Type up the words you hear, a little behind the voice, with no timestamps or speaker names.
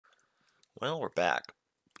Well, we're back.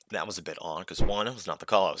 That was a bit on because one, it was not the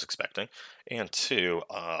call I was expecting, and two,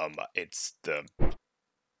 it's the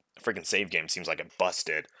freaking save game seems like it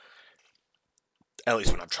busted. At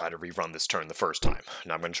least when I've tried to rerun this turn the first time.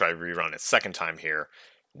 Now I'm going to try to rerun it second time here.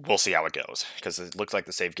 We'll see how it goes because it looks like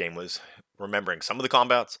the save game was remembering some of the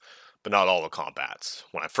combats, but not all the combats.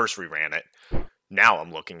 When I first reran it, now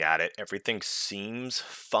I'm looking at it, everything seems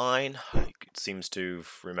fine. It seems to have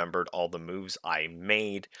remembered all the moves I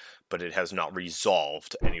made, but it has not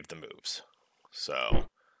resolved any of the moves. So,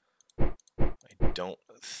 I don't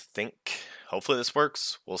think, hopefully this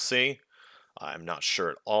works, we'll see. I'm not sure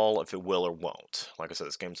at all if it will or won't. Like I said,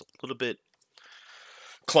 this game's a little bit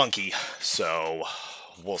clunky, so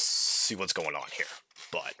we'll see what's going on here.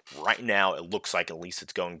 But right now, it looks like at least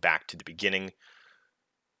it's going back to the beginning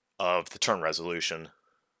of the turn resolution,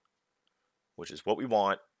 which is what we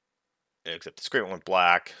want, except the screen went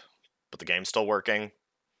black, but the game's still working,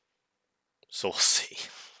 so we'll see.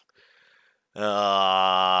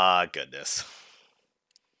 Goodness.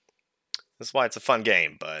 That's why it's a fun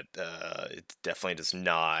game, but it definitely does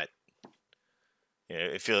not. You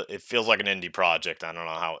know, it feels like an indie project. I don't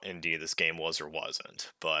know how indie this game was or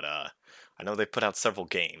wasn't, but I know they've put out several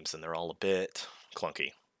games, and they're all a bit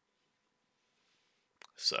clunky.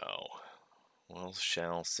 So, we'll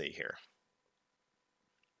shall see here.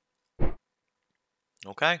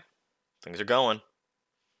 Okay, things are going.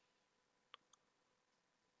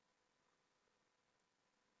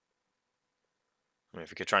 I mean,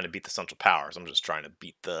 if you're trying to beat the central powers, I'm just trying to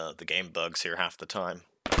beat the game bugs here half the time.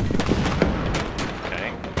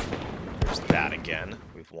 Okay, there's that again.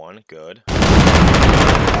 We've won, good. That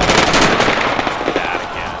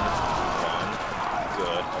again, we've won,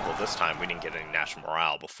 good. Although this time we didn't get any national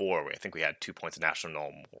morale before. I think we had 2 points of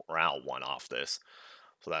national morale won off this.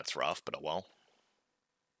 So that's rough, but oh well.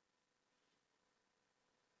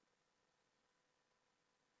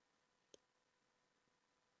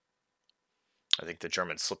 I think the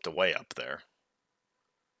Germans slipped away up there.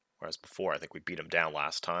 Whereas before, I think we beat them down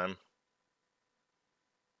last time.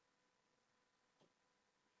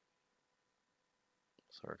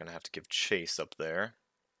 So we're going to have to give chase up there.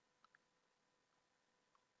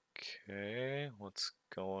 Okay, what's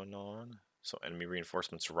going on? So enemy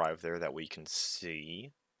reinforcements arrive there that we can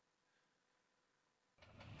see.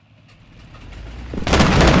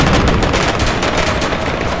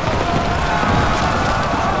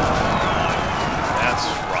 That's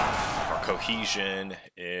rough. Our cohesion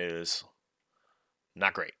is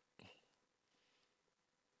not great.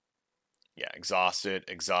 Yeah, exhausted,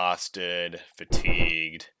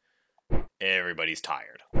 fatigued. Everybody's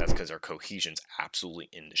tired. That's because our cohesion's absolutely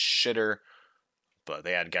in the shitter. But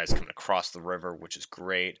they had guys coming across the river, which is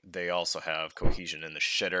great. They also have cohesion in the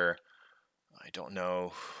shitter. I don't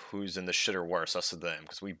know who's in the shitter worse, us or them,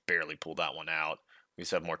 because we barely pulled that one out. We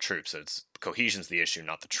just have more troops. It's cohesion's the issue,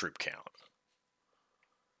 not the troop count.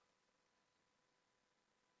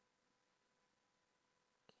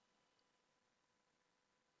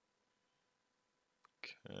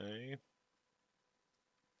 Okay.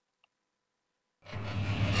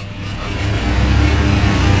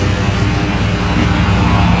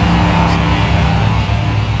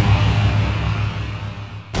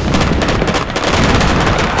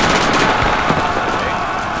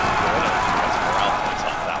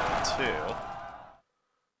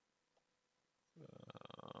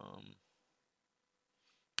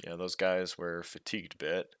 Yeah, those guys were fatigued a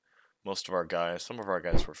bit. Most of our guys, some of our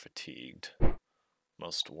guys were fatigued.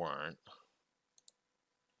 Most weren't.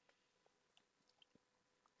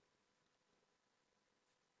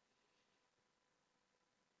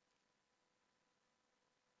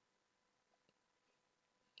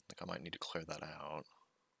 I think I might need to clear that out.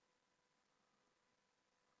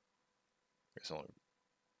 I guess I don't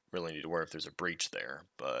really need to worry if there's a breach there,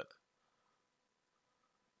 but...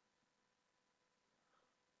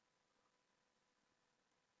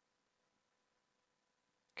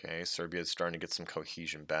 Okay, Serbia's starting to get some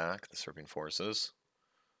cohesion back, the Serbian forces.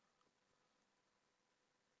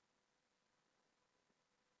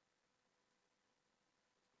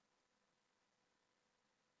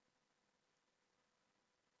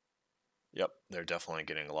 Yep, they're definitely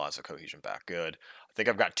getting lots of cohesion back. Good. I think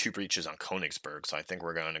I've got 2 breaches on Königsberg, so I think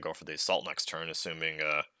we're going to go for the assault next turn, assuming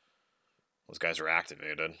those guys are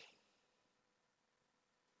activated.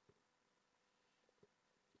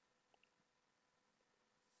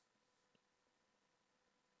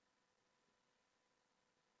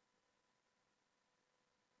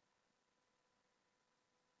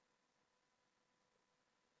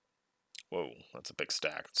 Whoa, that's a big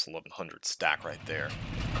stack. It's 1100 stack right there.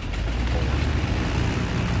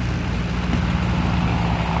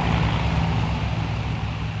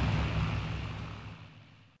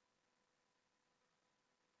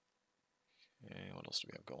 else do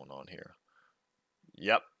we have going on here?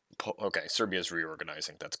 Yep. Okay, Serbia's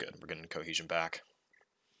reorganizing. That's good. We're getting cohesion back.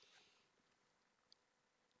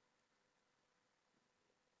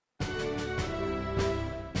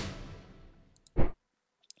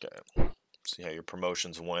 Okay. See how your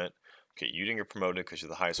promotions went. Okay, you didn't get promoted because you're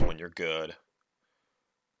the highest one. You're good.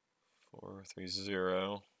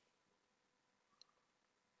 430.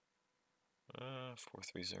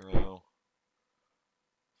 430.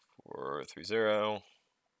 430.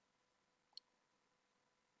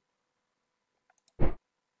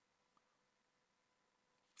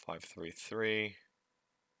 533.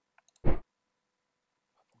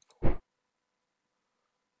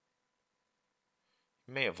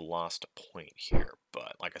 May have lost a point here,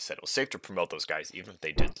 but like I said, it was safe to promote those guys even if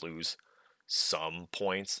they did lose some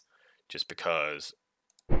points, just because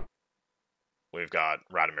we've got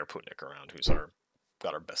Radomir Putnik around, who's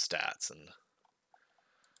got our best stats.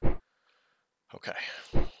 And okay,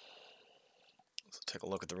 let's take a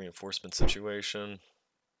look at the reinforcement situation.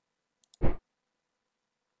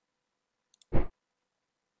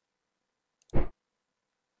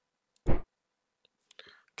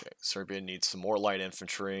 Okay, Serbia needs some more light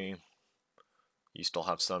infantry. You still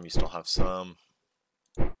have some. You still have some.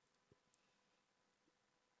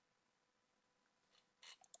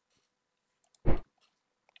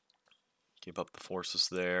 Keep up the forces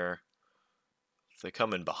there. If they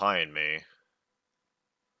come in behind me,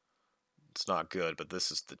 it's not good, but this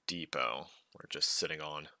is the depot we're just sitting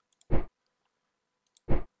on.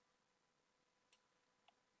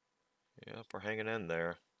 Yep, we're hanging in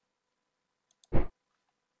there.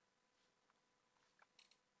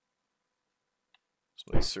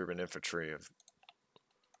 Some of these Serbian infantry have...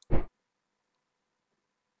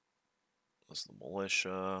 That's the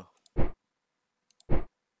militia.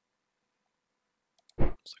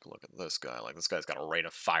 Let's take a look at this guy. Like, this guy's got a rate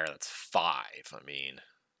of fire that's 5. I mean,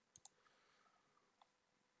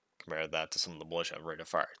 compare that to some of the militia have a rate of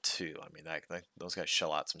fire 2. I mean, those guys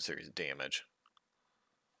shell out some serious damage.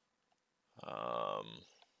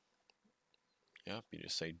 Yep, you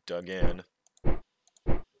just say dug in.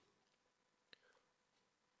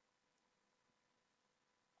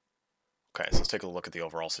 Okay, so let's take a look at the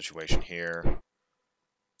overall situation here.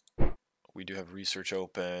 We do have research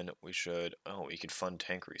open. We should... Oh, we could fund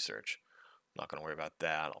tank research. I'm not going to worry about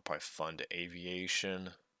that. I'll probably fund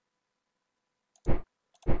aviation.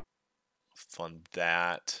 Fund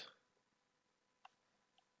that.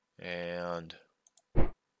 And...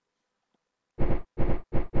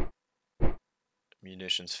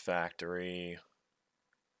 munitions factory.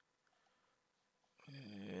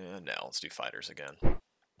 And now let's do fighters again.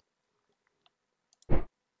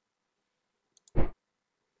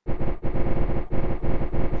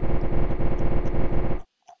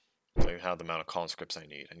 So I have the amount of conscripts I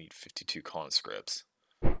need. I need 52 conscripts.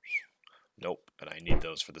 Nope, and I need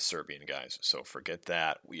those for the Serbian guys. So forget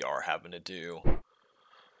that. We are having to do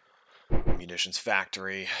munitions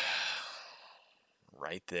factory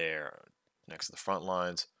right there next to the front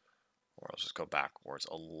lines. Or I'll just go backwards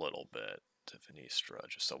a little bit to Venistra,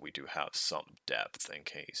 just so we do have some depth in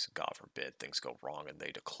case, God forbid, things go wrong and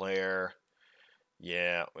they declare.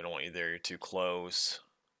 Yeah, we don't want you there, you're too close.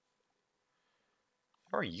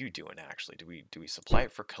 How are you doing, actually? Do we supply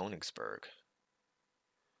it for Königsberg?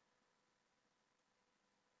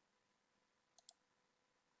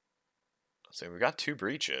 So we got 2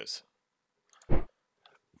 breaches.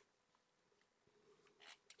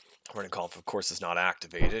 Running call, of course, is not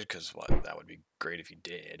activated, because what? That would be great if you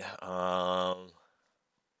did.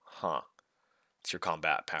 It's your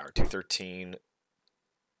combat power. 213.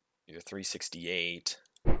 You're 368.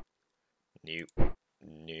 Nope.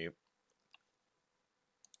 Nope.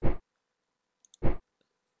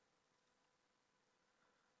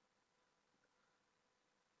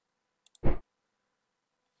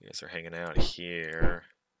 You guys are hanging out here.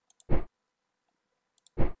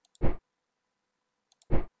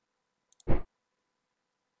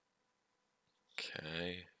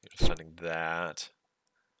 Okay, you're defending that.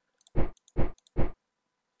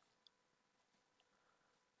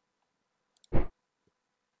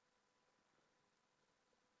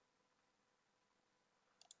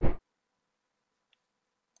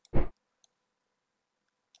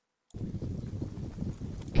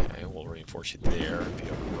 Okay, we'll reinforce you there if you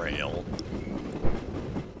have rail.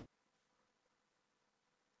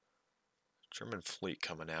 German fleet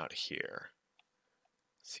coming out here.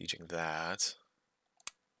 Sieging that.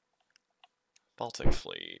 Baltic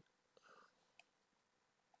fleet.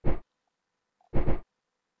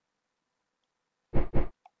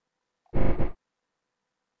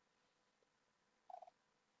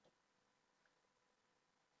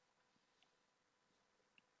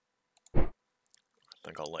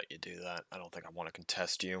 think I'll let you do that. I don't think I want to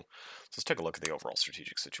contest you. So let's take a look at the overall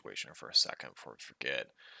strategic situation for a second before we forget.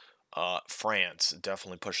 France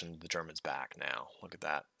definitely pushing the Germans back now. Look at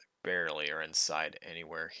that. They barely are inside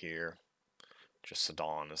anywhere here. Just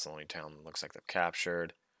Sedan is the only town that looks like they've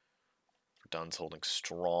captured. Verdun's holding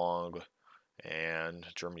strong. And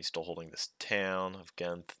Germany's still holding this town of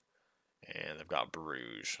Ghent. And they've got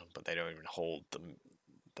Bruges. But they don't even hold the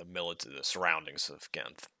surroundings of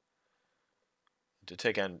Ghent. To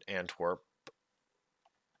take Antwerp.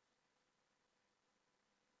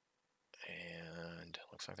 And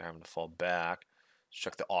looks like they're having to fall back. Let's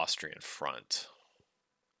check the Austrian front.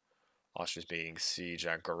 Austria's being siege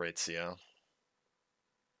at Gorizia.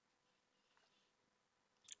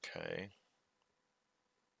 Okay.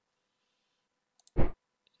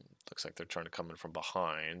 Looks like they're trying to come in from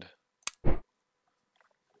behind.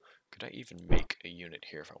 Could I even make a unit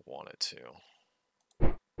here if I wanted to?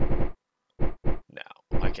 No,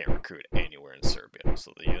 I can't recruit anywhere in Serbia.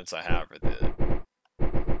 So the units I have are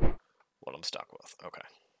what I'm stuck with. Okay.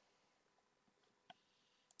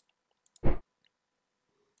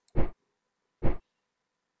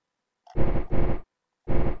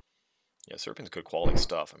 Yeah, Serbian's good quality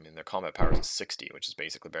stuff. I mean, their combat power is 60, which is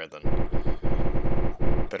basically better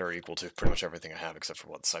or equal to pretty much everything I have except for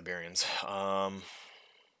the Siberians. Okay,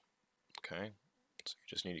 so you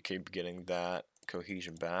just need to keep getting that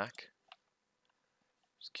cohesion back.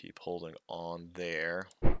 Just keep holding on there.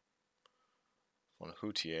 On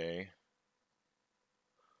Houtier.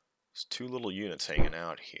 There's two little units hanging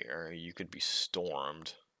out here. You could be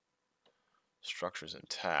stormed. Structure's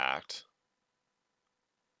intact.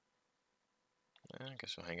 I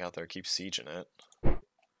guess we'll hang out there, keep sieging it. Don't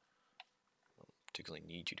particularly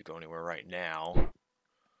need you to go anywhere right now.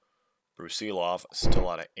 Brusilov still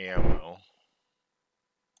out of ammo.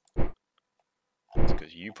 It's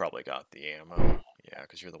because you probably got the ammo. Yeah,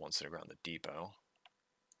 because you're the one sitting around the depot.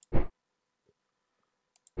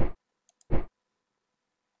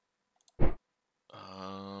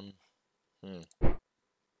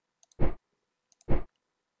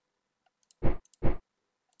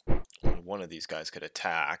 Only one of these guys could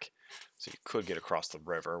attack, so you could get across the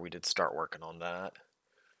river. We did start working on that.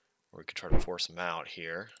 Or we could try to force them out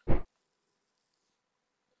here.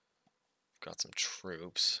 Got some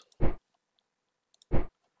troops. Of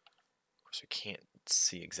course, we can't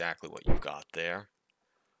see exactly what you've got there.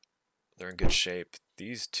 They're in good shape.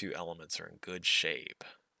 These two elements are in good shape.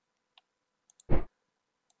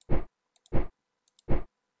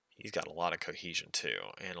 He's got a lot of cohesion too,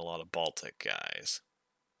 and a lot of Baltic guys.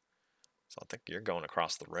 So I think you're going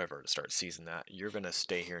across the river to start seizing that. You're going to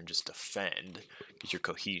stay here and just defend, because your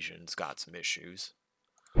cohesion's got some issues.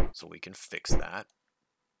 So we can fix that.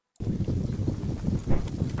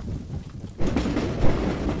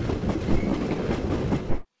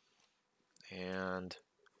 And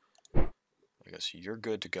I guess you're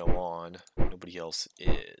good to go on. Nobody else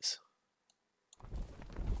is.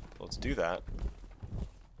 Let's do that,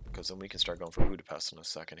 because then we can start going for Budapest in a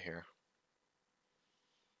second here.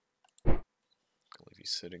 I'll leave you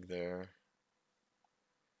sitting there.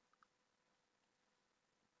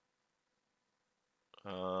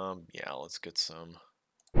 Yeah, let's get some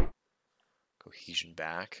cohesion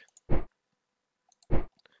back.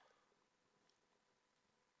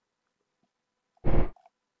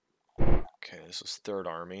 Okay, this was 3rd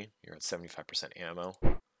Army. You're at 75% ammo.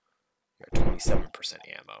 You're at 27%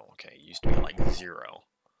 ammo. Okay, it used to be like 0.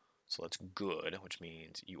 So that's good, which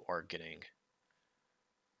means you are getting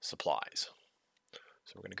supplies.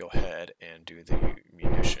 So we're going to go ahead and do the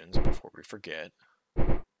munitions before we forget.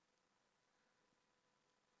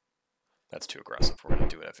 That's too aggressive. We're going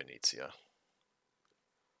to do it at Venetia.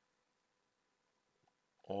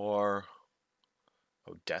 Or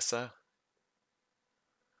Odessa.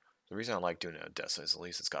 The reason I like doing it at Odessa is at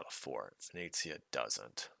least it's got a fort. Venetia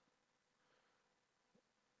doesn't.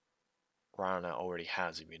 Rana already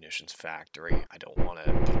has a munitions factory. I don't want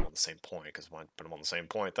to put them on the same point, because when I put them on the same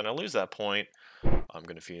point, then I lose that point. I'm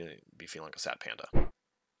going to be feeling like a sad panda.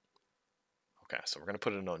 Okay, so we're going to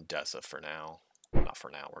put it in Odessa for now. Not for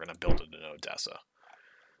now. We're going to build it in Odessa.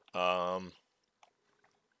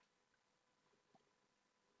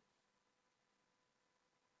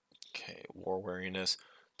 Okay, war weariness.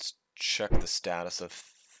 Let's check the status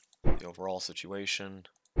of the overall situation.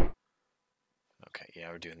 Okay, yeah,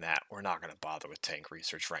 we're doing that. We're not going to bother with tank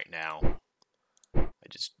research right now. I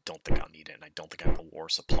just don't think I'll need it, and I don't think I have the war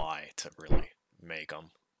supply to really make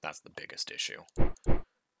them. That's the biggest issue.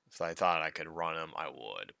 If I thought I could run them, I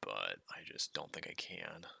would, but I just don't think I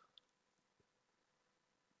can.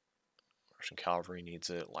 Russian cavalry needs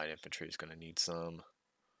it. Light infantry is going to need some.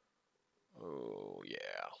 Oh,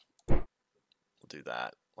 yeah. We'll do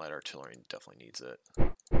that. Light artillery definitely needs it.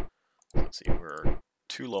 Let's see, we're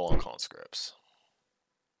too low on conscripts.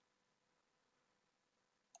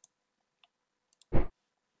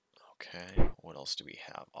 Okay, what else do we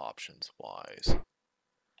have options-wise?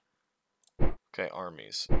 Okay,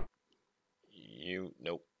 armies. You,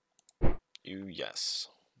 nope. You, yes.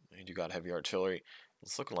 And you got heavy artillery.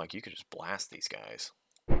 It's looking like you could just blast these guys.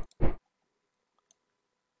 8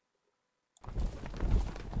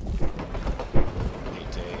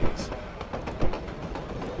 days.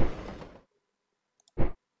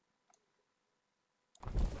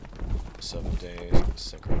 Seven days.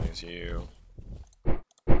 Synchronize you.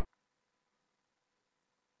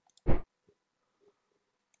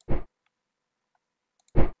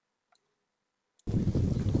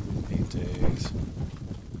 8 days.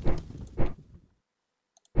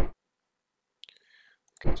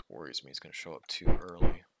 This worries me. He's going to show up too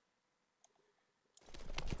early.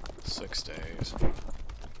 6 days.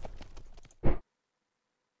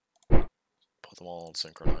 Put them all in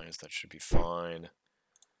synchronized. That should be fine.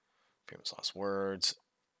 Famous last words.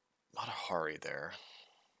 Not a hurry there.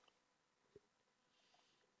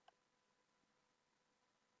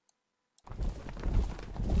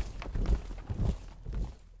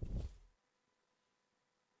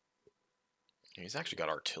 He's actually got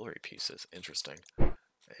artillery pieces. Interesting.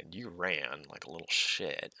 And you ran like a little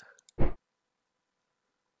shit.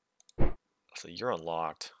 So you're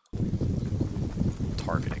unlocked.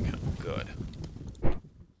 Targeting him. Good.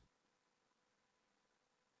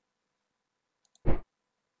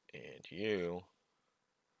 And you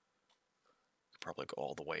could probably go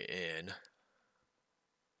all the way in.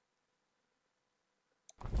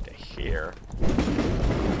 To here.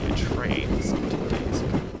 You train 17 days.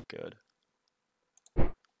 Good.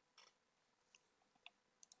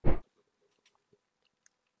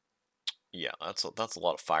 Yeah, that's a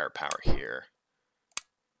lot of firepower here.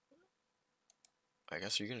 I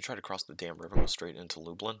guess you're gonna try to cross the damn river and go straight into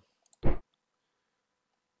Lublin.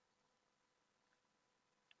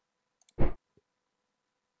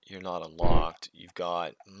 You're not unlocked. You've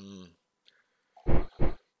got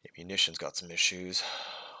ammunition's got some issues.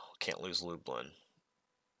 Can't lose Lublin.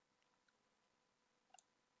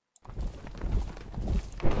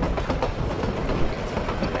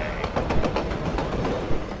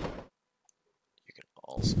 You can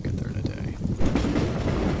also get there in a day.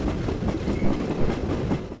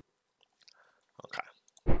 Okay.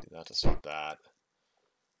 Do that to stop that.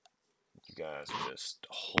 You guys are just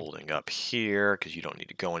holding up here because you don't need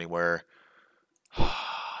to go anywhere. Damn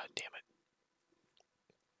it.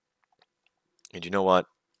 And you know what?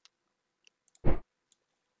 We're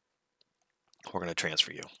going to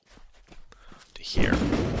transfer you to here.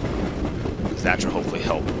 Because that should hopefully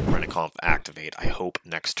help Renikonf activate, I hope,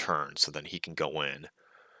 next turn. So then he can go in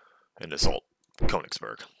and assault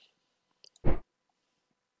Königsberg.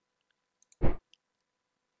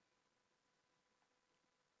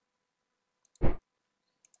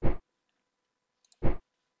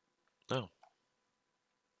 No.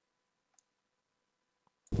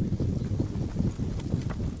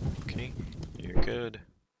 Okay, you're good.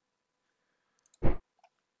 You're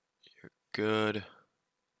good.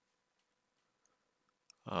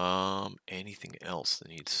 Anything else that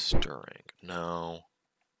needs stirring? No.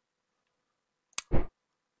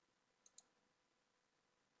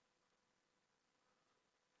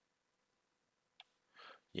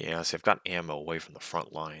 Yeah, see, I've got ammo away from the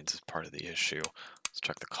front lines as part of the issue. Let's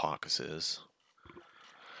check the Caucasus.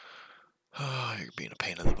 Oh, you're being a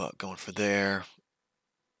pain in the butt going for there.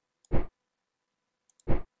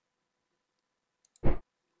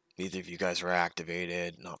 Neither of you guys are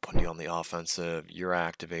activated. Not putting you on the offensive. You're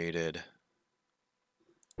activated.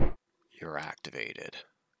 You're activated.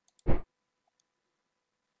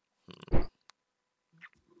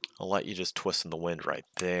 I'll let you just twist in the wind right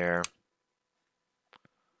there.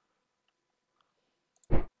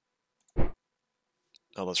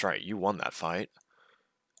 Oh, that's right. You won that fight.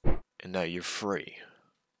 And now you're free.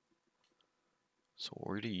 So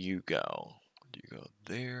where do you go? Do you go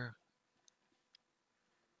there?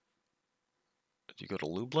 Do you go to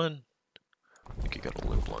Lublin? I think you go to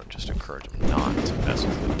Lublin. Just encourage him not to mess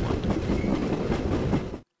with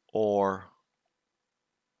Lublin. Or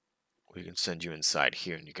we can send you inside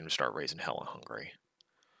here and you can start raising hell in Hungary.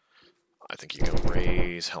 I think you can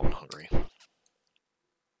raise hell in Hungary.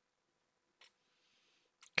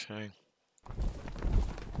 Okay.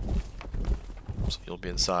 So you'll be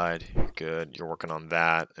inside. You're good. You're working on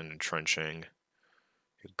that and entrenching.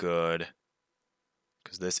 You're good.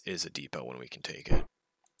 Because this is a depot when we can take it.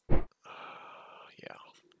 Yeah.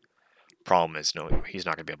 Problem is, no, he's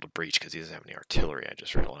not going to be able to breach because he doesn't have any artillery, I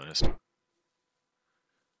just realized.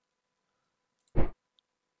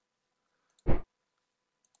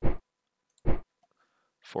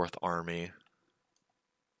 Fourth Army.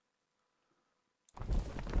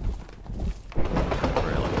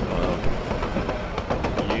 Really?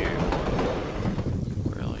 You.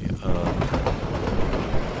 Really? And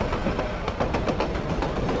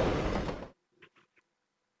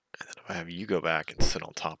then if I have you go back and sit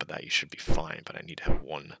on top of that, you should be fine, but I need to have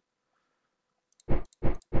one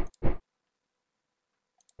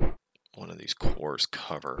of these cores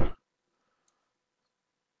cover.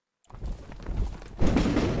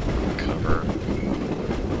 Cover.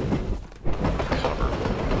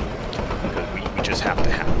 Because we just have to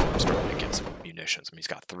have him starting to get some munitions. I mean, he's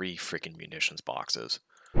got 3 freaking munitions boxes.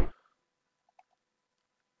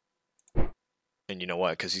 And you know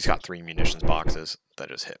what? Because he's got 3 munitions boxes, that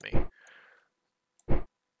just hit me.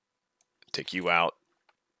 Take you out.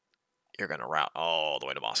 You're going to route all the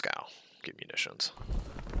way to Moscow. Get munitions.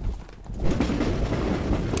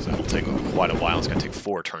 So it'll take quite a while. It's going to take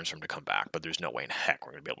 4 turns for him to come back, but there's no way in heck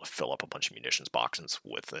we're going to be able to fill up a bunch of munitions boxes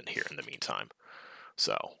within here in the meantime.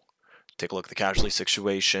 So, take a look at the casualty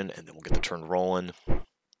situation, and then we'll get the turn rolling.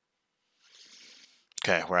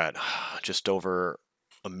 Okay, we're at just over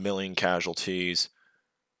 1 million casualties.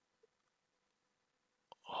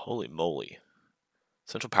 Holy moly.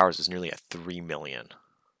 Central Powers is nearly at 3 million.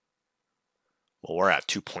 Well, we're at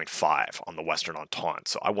 2.5 on the Western Entente,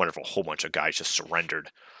 so I wonder if a whole bunch of guys just surrendered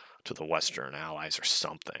to the Western Allies or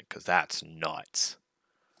something, because that's nuts.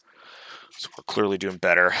 So we're clearly doing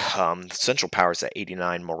better. Central Powers at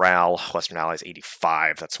 89 morale, Western Allies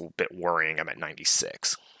 85. That's a bit worrying. I'm at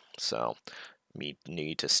 96. So me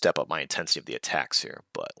need to step up my intensity of the attacks here,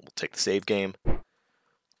 but we'll take the save game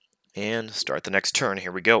and start the next turn.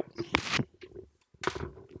 Here we go.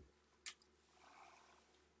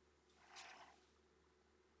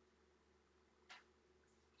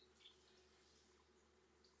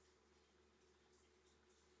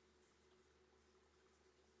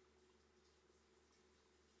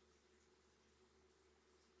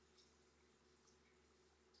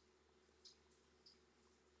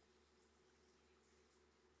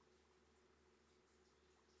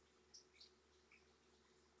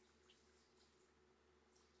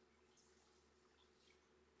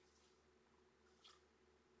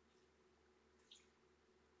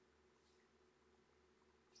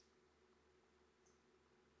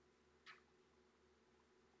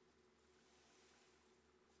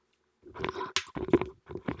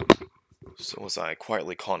 So as I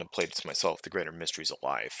quietly contemplated to myself the greater mysteries of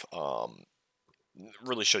life,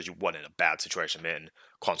 really shows you what in a bad situation I'm in,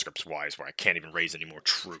 conscripts wise, where I can't even raise any more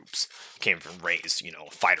troops. Can't even raise,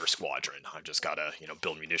 a fighter squadron. I've just gotta,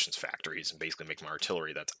 build munitions factories and basically make my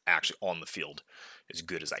artillery that's actually on the field as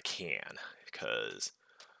good as I can. Because,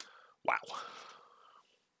 wow.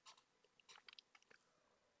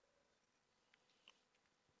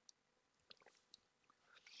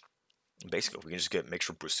 Basically, if we can just make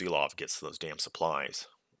sure Brusilov gets those damn supplies,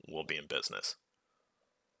 we'll be in business.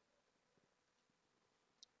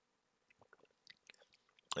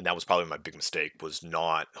 And that was probably my big mistake.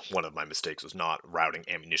 One of my mistakes was not routing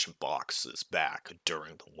ammunition boxes back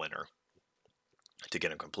during the winter to get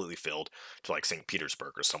them completely filled to like St.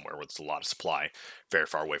 Petersburg or somewhere where there's a lot of supply, very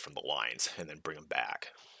far away from the lines, and then bring them back.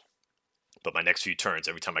 But my next few turns,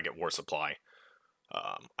 every time I get war supply,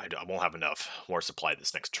 I won't have enough war supply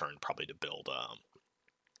this next turn probably to build a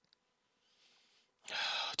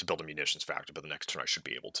munitions factory. But the next turn I should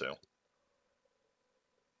be able to.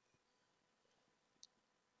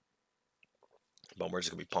 But we're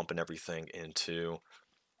just gonna be pumping everything into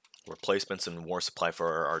replacements and war supply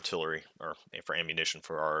for our artillery, or for ammunition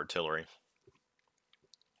for our artillery.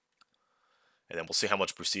 And then we'll see how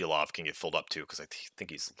much Brusilov can get filled up to, because I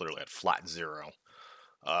think he's literally at flat 0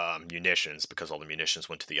 munitions, because all the munitions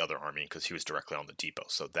went to the other army, because he was directly on the depot.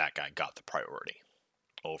 So that guy got the priority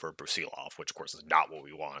over Brusilov, which of course is not what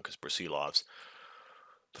we want, because Brusilov's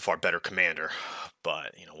the far better commander.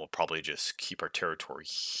 But, we'll probably just keep our territory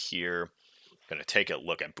here. Going to take a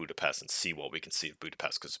look at Budapest and see what we can see of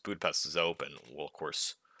Budapest, because if Budapest is open, we'll of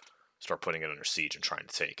course start putting it under siege and trying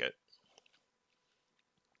to take it.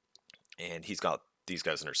 And he's got these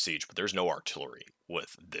guys under siege, but there's no artillery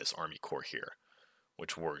with this army corps here,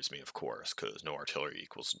 which worries me, of course, because no artillery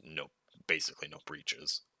equals basically no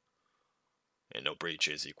breaches. And no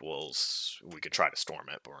breaches equals we could try to storm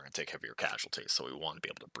it, but we're going to take heavier casualties, so we want to be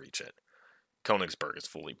able to breach it. Königsberg is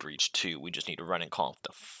fully breached too. We just need to run in conf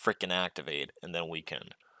to frickin' activate, and then we can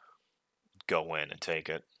go in and take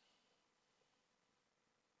it.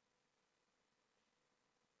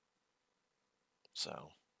 So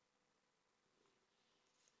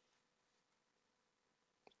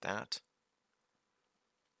that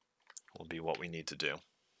will be what we need to do.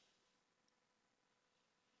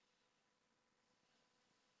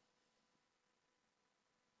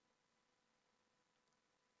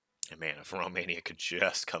 And man, if Romania could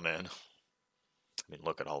just come in. I mean,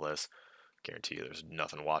 look at all this. Guarantee you there's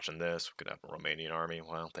nothing watching this. We could have a Romanian army.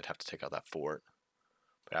 Well, they'd have to take out that fort.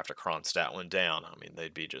 But after Kronstadt went down, I mean,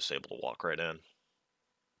 they'd be just able to walk right in.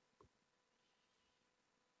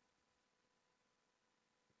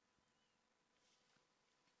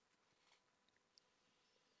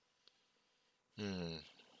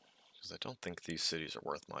 Because I don't think these cities are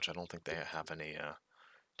worth much. I don't think they have any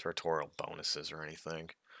territorial bonuses or anything.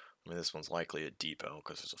 I mean, this one's likely a depot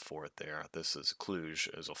because there's a fort there. This is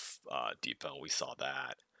Kluj as a depot. We saw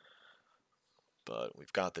that. But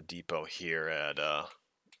we've got the depot here at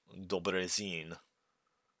Dobrezin,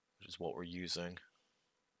 which is what we're using.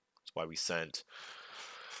 That's why we sent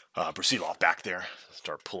Brusilov back there.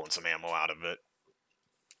 Start pulling some ammo out of it.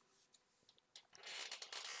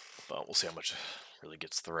 But we'll see how much really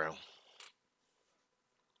gets through.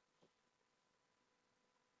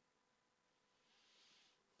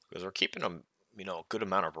 Because we're keeping a good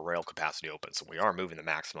amount of rail capacity open, so we are moving the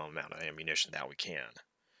maximum amount of ammunition that we can.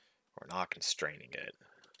 We're not constraining it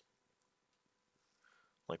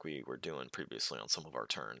like we were doing previously on some of our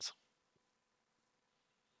turns.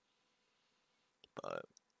 But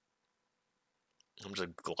I'm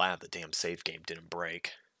just glad the damn save game didn't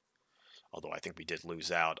break. Although I think we did lose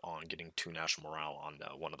out on getting 2 national morale on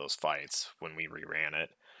one of those fights when we reran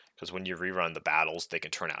it. Because when you rerun the battles, they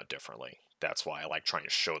can turn out differently. That's why I like trying to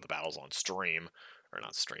show the battles on stream, or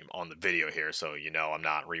not stream, on the video here, so you know I'm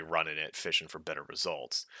not rerunning it, fishing for better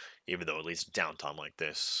results. Even though at least downtime like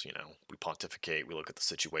this, we pontificate, we look at the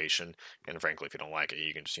situation, and frankly, if you don't like it,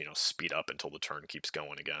 you can just, speed up until the turn keeps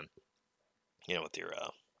going again. With your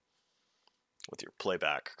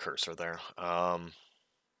playback cursor there.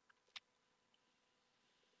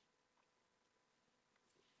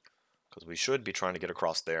 Because we should be trying to get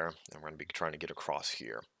across there, and we're going to be trying to get across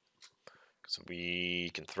here. Because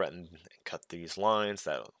we can threaten and cut these lines,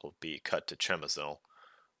 that will be cut to Chemizil,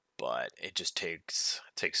 but it just takes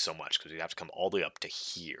so much, because we have to come all the way up to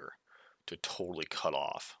here to totally cut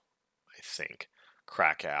off, I think,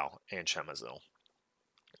 Krakow and Chemizil.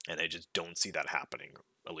 And I just don't see that happening,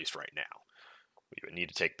 at least right now. We would need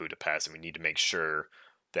to take Budapest, and we need to make sure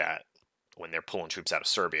that when they're pulling troops out of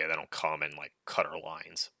Serbia, they don't come and cut our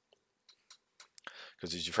lines.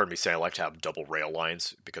 Because as you've heard me say, I like to have double rail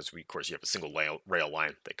lines, because of course you have a single rail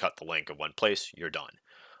line, they cut the length of one place, you're done.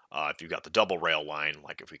 If you've got the double rail line,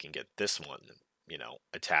 like if we can get this one,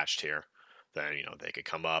 attached here, then, they could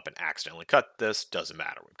come up and accidentally cut this, doesn't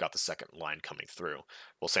matter. We've got the second line coming through.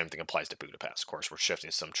 Well, same thing applies to Budapest. Of course, we're shifting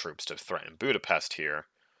some troops to threaten Budapest here,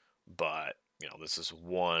 but, this is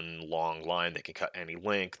one long line, they can cut any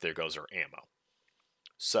length, there goes our ammo.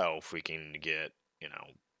 So, if we can get,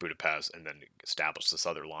 Budapest and then establish this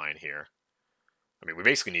other line here. I mean, we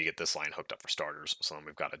basically need to get this line hooked up for starters, so then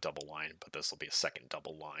we've got a double line, but this will be a second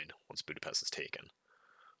double line once Budapest is taken.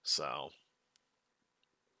 So,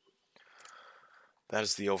 that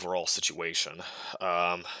is the overall situation.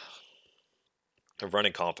 Running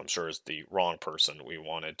Kampf, I'm sure, is the wrong person. We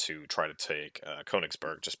wanted to try to take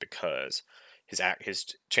Königsberg just because his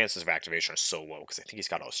chances of activation are so low, because I think he's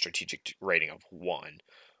got a strategic rating of 1,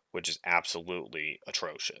 which is absolutely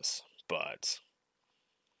atrocious. But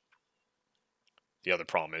the other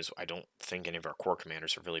problem is I don't think any of our corps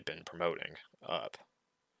commanders have really been promoting up,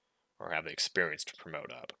 or have the experience to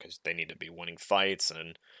promote up, because they need to be winning fights,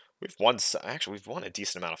 and we've won a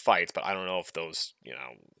decent amount of fights, but I don't know if those,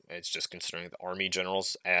 it's just considering the army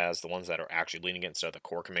generals as the ones that are actually leading it instead of the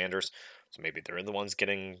corps commanders. So maybe they're the ones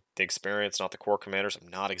getting the experience, not the corps commanders. I'm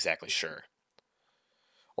not exactly sure.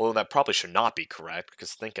 Although that probably should not be correct,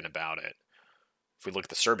 because thinking about it, if we look at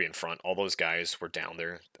the Serbian front, all those guys were down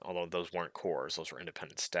there, although those weren't corps, those were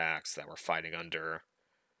independent stacks that were fighting under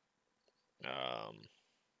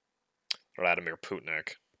Vladimir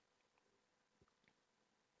Putnik.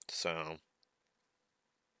 So,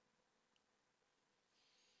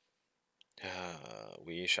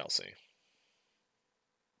 we shall see.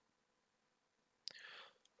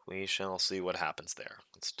 We shall see what happens there.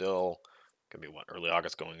 It's still going to be, early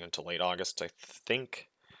August going into late August, I think.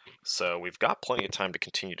 So we've got plenty of time to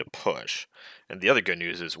continue to push. And the other good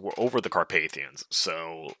news is we're over the Carpathians.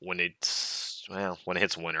 So when it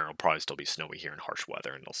hits winter, it'll probably still be snowy here and harsh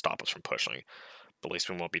weather, and it'll stop us from pushing. But at least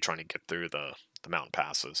we won't be trying to get through the mountain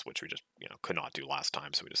passes, which we just, could not do last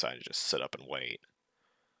time. So we decided to just sit up and wait.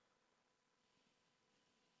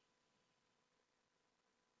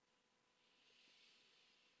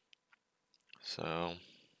 So,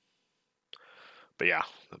 but yeah,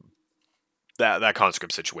 that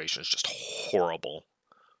conscript situation is just horrible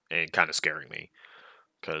and kind of scaring me.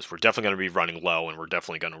 Because we're definitely going to be running low, and we're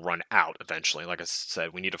definitely going to run out eventually. Like I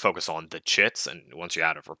said, we need to focus on the chits, and once you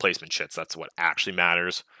add a replacement chits, that's what actually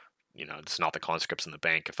matters. You know, it's not the conscripts in the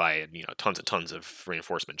bank. If I had, tons and tons of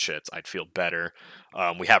reinforcement chits, I'd feel better.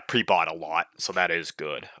 We have pre-bought a lot, so that is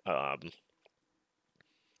good.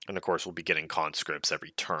 And of course, we'll be getting conscripts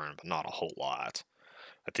every turn, but not a whole lot.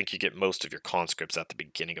 I think you get most of your conscripts at the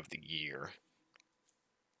beginning of the year.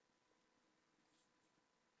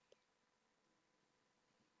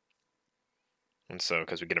 And so,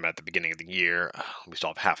 because we get them at the beginning of the year, we still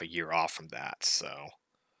have half a year off from that, so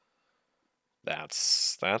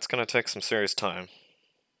that's going to take some serious time.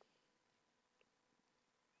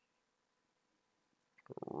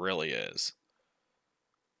 It really is.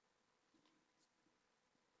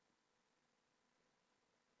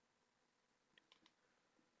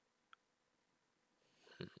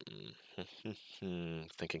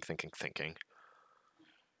 Thinking.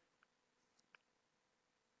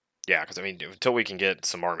 Yeah, because I mean, until we can get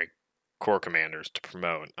some Army Corps commanders to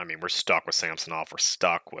promote, I mean, we're stuck with Samsonov. We're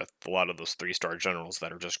stuck with a lot of those 3-star generals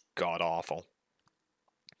that are just god awful.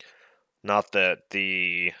 Not that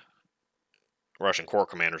the Russian Corps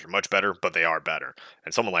commanders are much better, but they are better.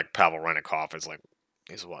 And someone like Pavel Rennikov is like,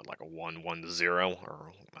 he's what, like a 1-1-0,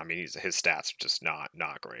 or I mean, his stats are just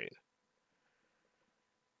not great.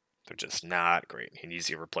 They're just not great. He needs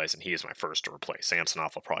to get replaced, and he is my first to replace.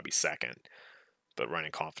 Samsonov will probably be second, but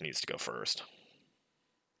Rennikov needs to go first.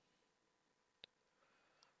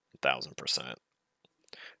 1,000%.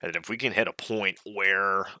 And if we can hit a point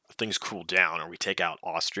where things cool down, or we take out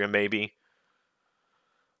Austria, maybe,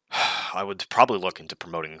 I would probably look into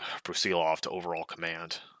promoting Brusilov to overall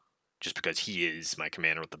command, just because he is my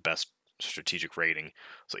commander with the best strategic rating.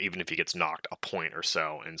 So even if he gets knocked a point or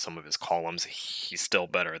so in some of his columns, he's still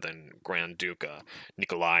better than Grand Duke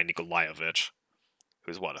Nikolai Nikolaevich,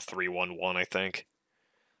 who's what, a 3-1-1, I think.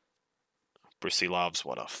 Brusilov's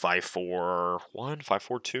what, a 5-4-1,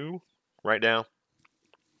 5-4-2 right now.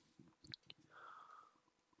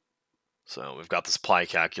 So we've got the supply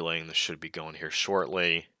calculating. This should be going here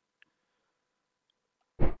shortly.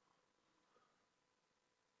 They're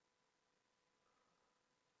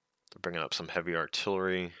bringing up some heavy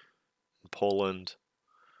artillery in Poland.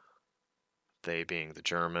 They being the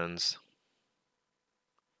Germans.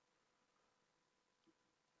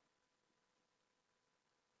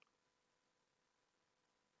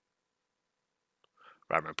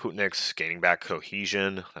 Vladimir Putin's gaining back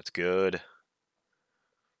cohesion. That's good.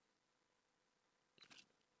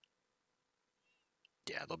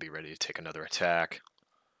 Yeah, they'll be ready to take another attack.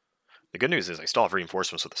 The good news is I still have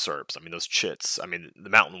reinforcements with the Serbs. I mean, those chits, I mean, the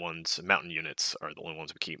mountain units are the only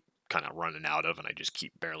ones we keep kind of running out of, and I just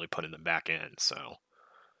keep barely putting them back in, so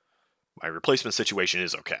my replacement situation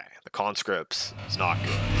is okay. The conscripts is not good.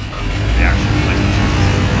 The actual replacement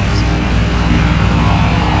is.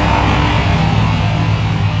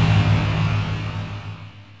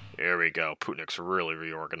 There we go. Putin's really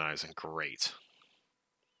reorganizing. Great.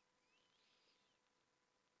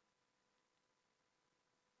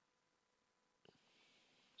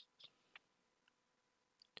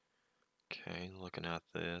 Okay, looking at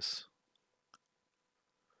this.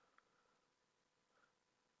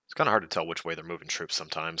 It's kind of hard to tell which way they're moving troops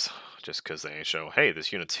sometimes, just because they show, hey,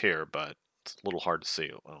 this unit's here, but it's a little hard to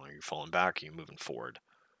see. Well, are you falling back? Are you moving forward?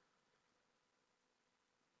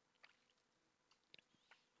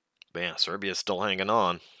 But yeah, Serbia's still hanging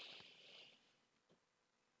on.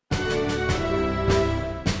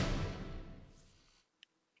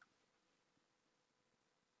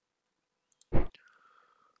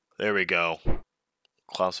 There we go.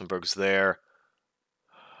 Klausenberg's there.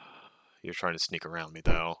 You're trying to sneak around me,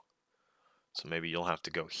 though. So maybe you'll have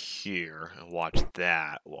to go here and watch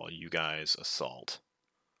that while you guys assault.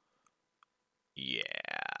 Yeah.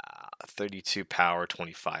 32 power,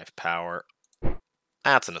 25 power.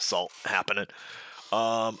 That's an assault happening.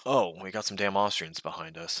 Oh, we got some damn Austrians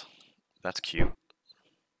behind us. That's cute.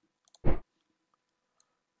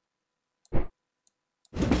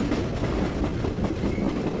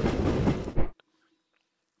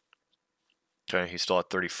 Okay, he's still at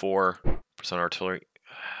 34% artillery.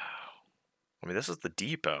 I mean, this is the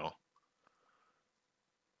depot.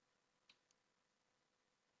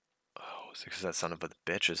 Oh, is it because that son of a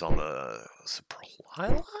bitch is on the supply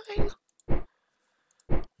line?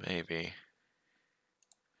 Maybe.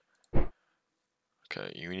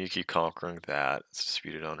 Okay, you need to keep conquering that. It's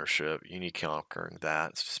disputed ownership. You need conquering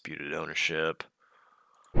that. It's disputed ownership.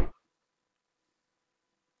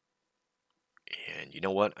 And You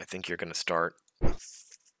know what? I think you're going to start...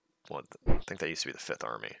 What? I think that used to be the 5th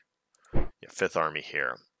Army. Yeah, 5th Army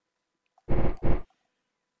here. I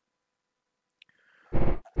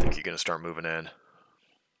think you're going to start moving in.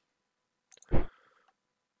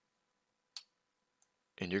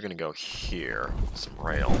 And you're going to go here. Some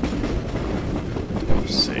rail.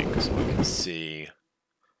 Sync so we can see.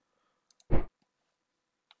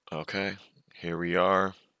 Okay, here we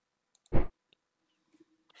are.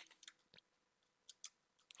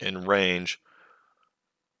 In range.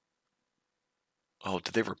 Oh,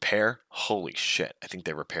 did they repair? Holy shit, I think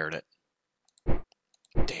they repaired it.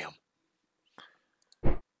 Damn.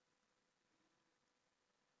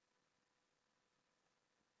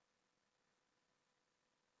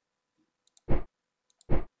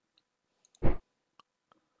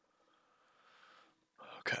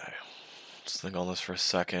 Okay, let's think on this for a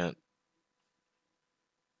second.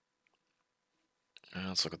 And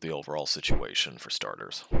let's look at the overall situation for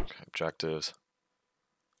starters. Okay, objectives.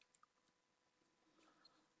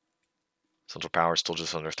 Central power still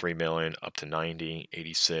just under 3 million, up to 90,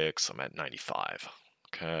 86. I'm at 95.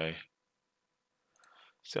 Okay.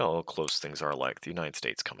 See how close things are like. The United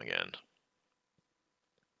States coming in.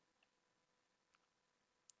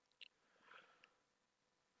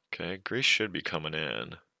 Okay, Greece should be coming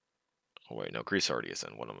in. Oh wait, no, Greece already is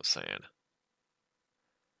in, what I was saying.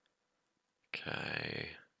 Okay.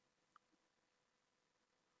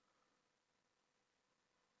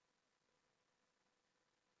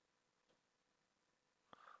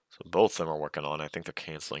 So both of them are working on it. I think they're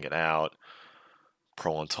canceling it out.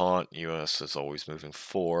 Pro-Entente, US is always moving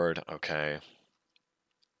forward. Okay.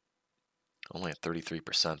 Only at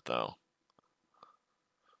 33% though.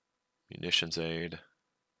 Munitions aid.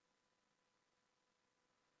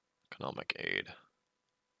 Economic aid.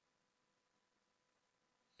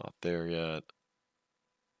 Not there yet.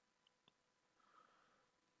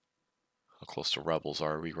 How close to rebels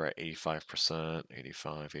are we? We're at 85%,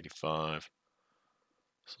 85, 85.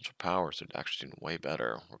 Central powers are actually doing way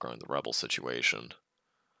better regarding the rebel situation.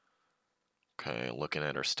 Okay, looking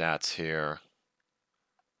at our stats here.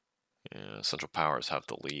 Yeah, Central powers have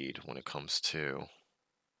the lead when it comes to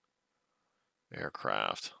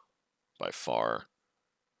aircraft by far.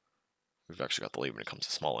 We've actually got the lead when it comes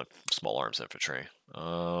to small arms infantry.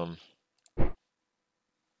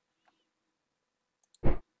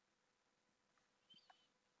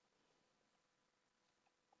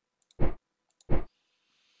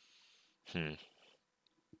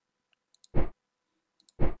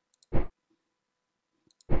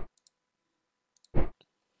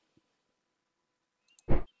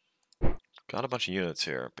 Got a bunch of units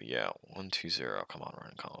here, but yeah, 120. Come on,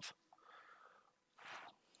 Rennkov.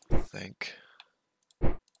 Think.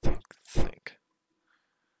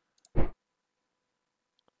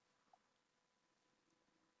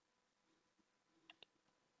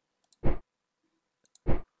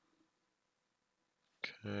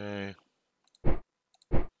 Okay.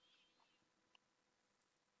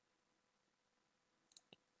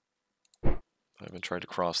 I haven't tried to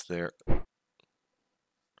cross there.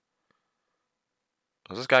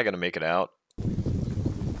 Is this guy gonna make it out?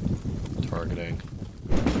 Targeting.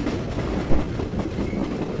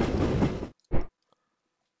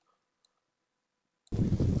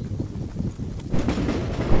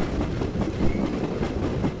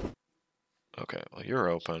 Okay, well, you're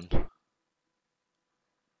open.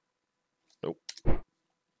 Nope.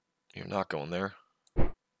 You're not going there.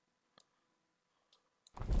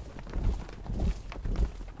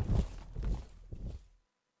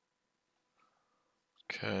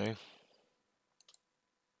 Okay.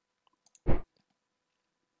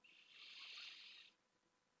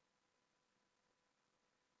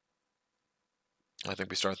 I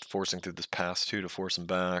think we start forcing through this pass too to force him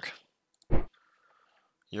back.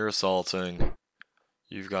 You're assaulting.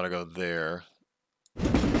 You've got to go there.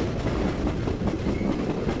 And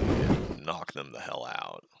knock them the hell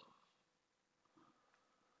out.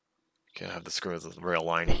 Can't have the screw of the rail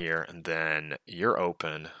line here, and then you're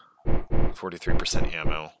open. 43%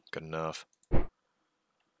 ammo. Good enough.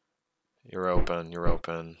 You're open. You're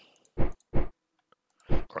open.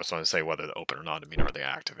 Of course, I want to say whether they're open or not. I mean, are they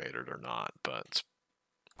activated or not? But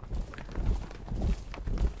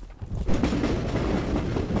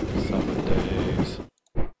 7 days.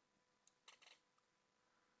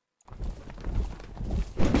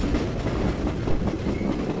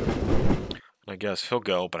 I guess he'll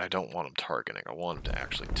go, but I don't want him targeting. I want him to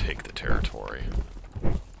actually take the territory.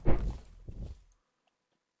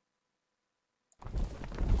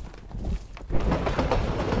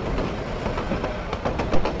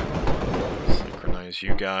 Synchronize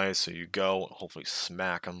you guys so you go and hopefully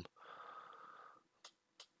smack them.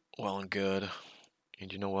 well and good.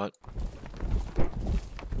 And you know what?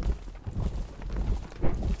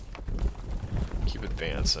 Keep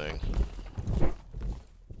advancing.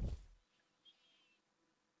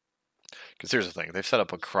 Because here's the thing, they've set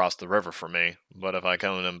up across the river for me, but if I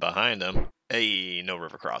come in behind them, hey, no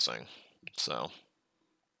river crossing. So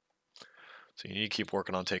you need to keep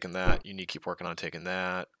working on taking that. You need to keep working on taking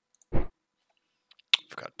that.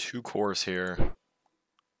 I've got 2 cores here.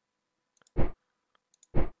 So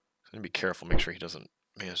I'm gonna be careful, make sure he doesn't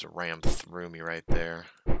manage to ram through me right there.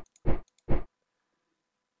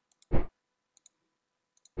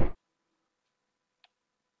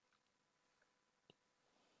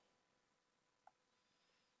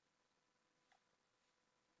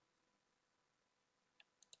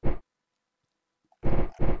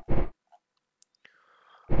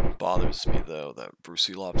 Bothers me though that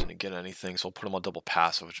Brusilov didn't get anything, so I'll put him on double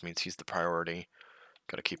passive, which means he's the priority.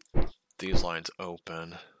 Gotta keep these lines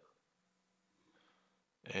open.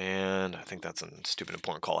 And I think that's a stupid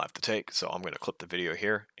important call I have to take, so I'm going to clip the video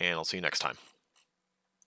here, and I'll see you next time.